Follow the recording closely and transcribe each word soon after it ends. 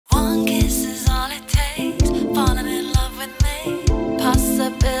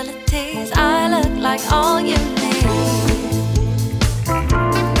like all you need.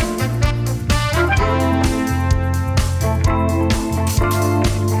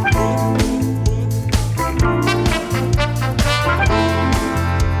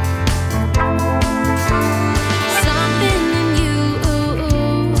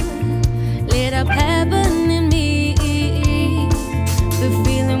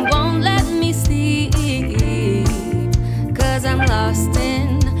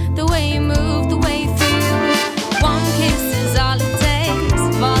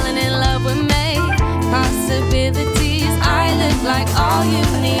 Like all you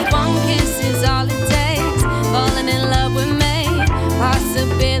need, one kiss is all it takes. Falling in love with me,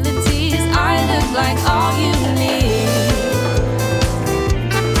 possibilities. I look like all you need.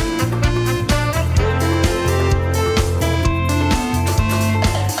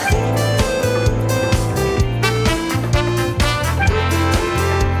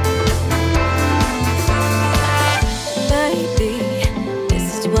 Baby,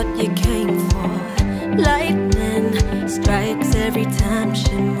 this is what you came for. Lightning strikes every time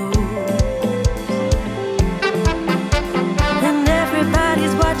she moves, and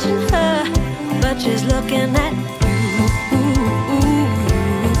everybody's watching her, but she's looking at you.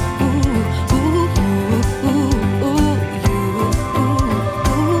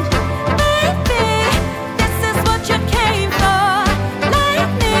 Baby, this is what you came for.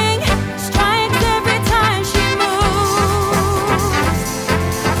 Lightning strikes every time she moves,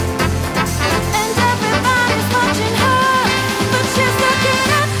 and everybody's watching her. She's looking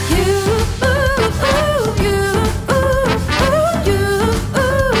at you, you,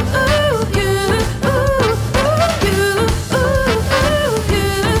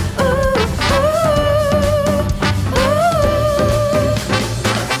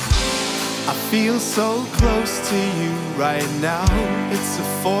 I feel so close to you right now, it's a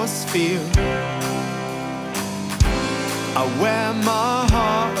force field. I wear my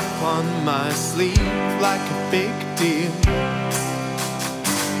heart upon my sleeve like a big deal.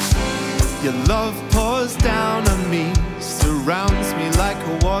 Your love pours down on me, surrounds me like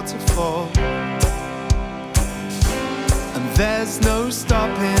a waterfall, and there's no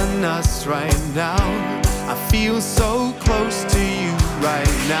stopping us right now. I feel so close to you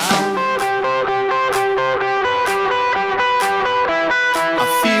right now. I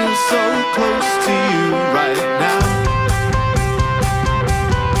feel so close to you right now.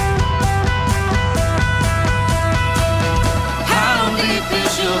 How deep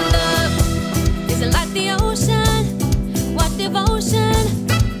is your love? Is it like the ocean? What devotion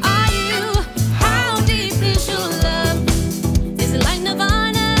are you? How deep is your love? Is it like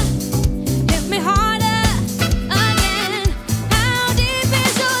Nirvana? Hit me harder again. How deep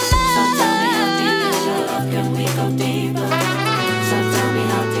is your love? So tell me how deep is your love? Can we go deeper? So tell me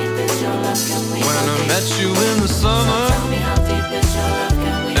how deep is your love? Can we When go I deeper? met you in the summer, Tell me how deep is your love?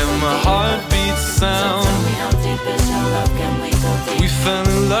 Can we and my heart beats sound, Tell me how deep is your love? Can we go deeper? we fell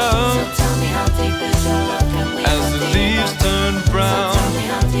in love Tell me how deep is your love? Can we as the leaves turned brown. Tell me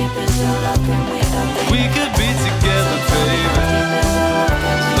how deep is your love? Can we go deeper? We could be together, baby,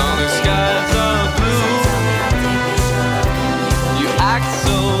 as long as skies are blue. You act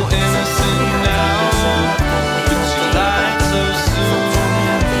so innocent now, but you lied so soon.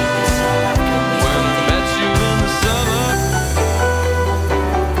 When I met you in the summer,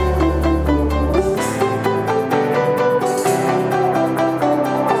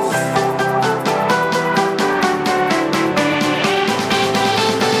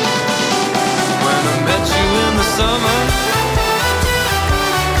 when I met you in the summer,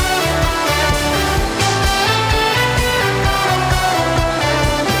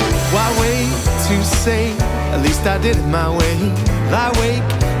 Why wait to say, at least I did it my way. Lie awake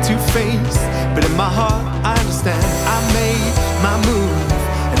to face, but in my heart I understand. I made my move,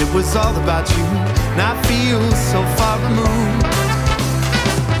 and it was all about you. Now I feel so far removed.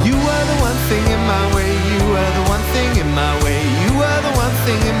 You were the one thing in my way. You were the one thing in my way. You were the one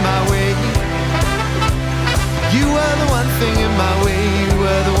thing in my way. You were the one thing in my way. You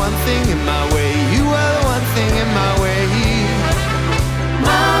were the one thing in my way. You were the one thing in my way.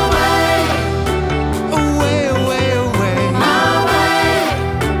 My way, Away, away, away. my way,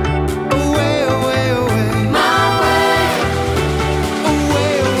 Away, away, away. my way,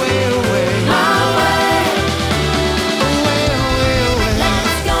 Away, away, away. my way. Away, away, away.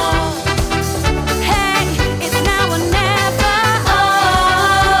 Let's go. Hey, it's now or never.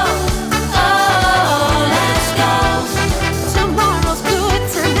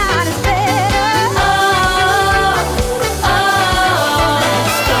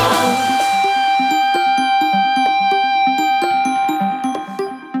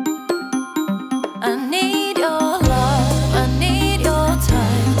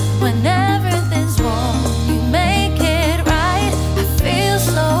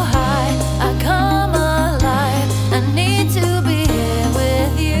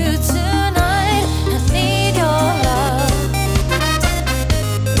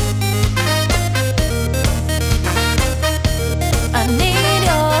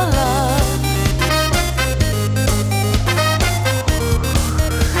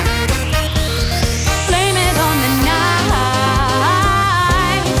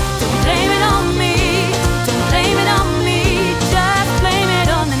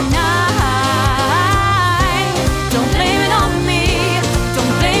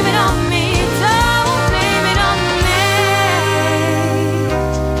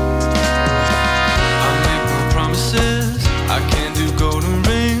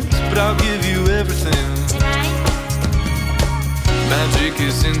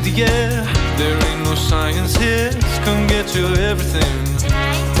 is in the air. There ain't no science here. Come get your everything.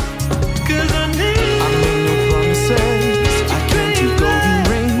 'Cause I made no promises. I can't do golden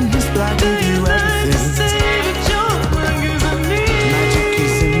rings, but I give you everything. Magic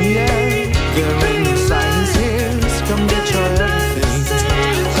is in the air. There ain't no science here. Come get your everything.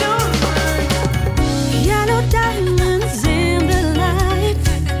 Yellow diamonds in the light.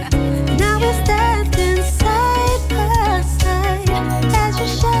 Now we're standing side by side as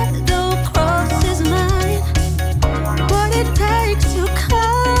your shadow crosses mine. What it takes to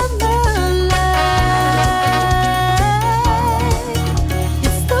come alive.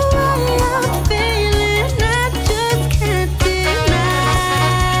 It's the way I'm feeling, I just can't deny.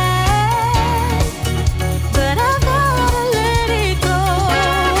 But I've gotta let it go.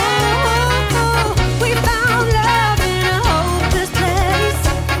 We found love in a hopeless place.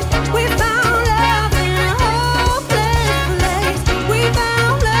 We found love in a hopeless place. We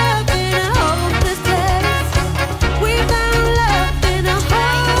found love in a hopeless place. We found love in a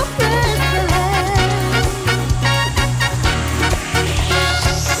hopeless place.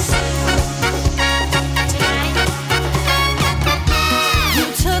 You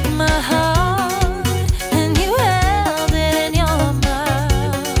took my heart and you held it in your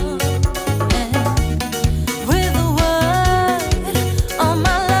mouth. And with a word, all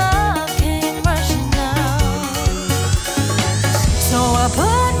my love came rushing out. So I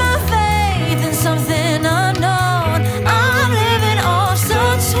put my faith in something unknown. I'm living off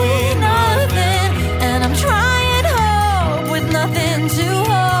some sweet nothing, and I'm trying hope with nothing to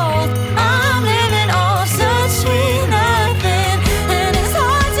hold. I'm living off some sweet nothing, and it's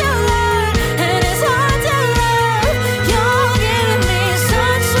hard to learn, and it's hard to love. You're giving me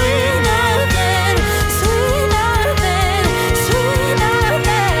some sweet nothing, sweet nothing, sweet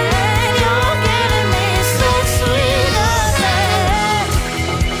nothing. You're giving me some sweet nothing.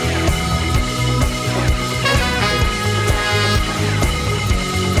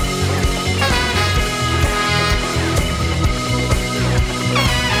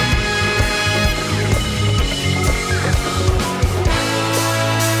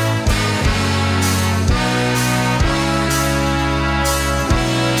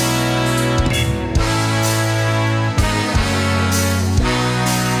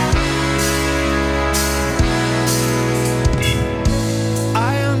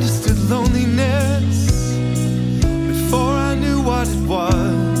 I understood loneliness before I knew what it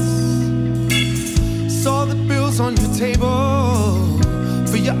was. Saw the bills on your table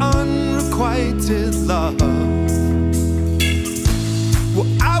for your unrequited love. Well,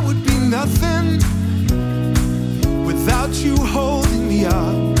 I would be nothing without you holding me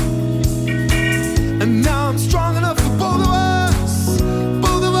up.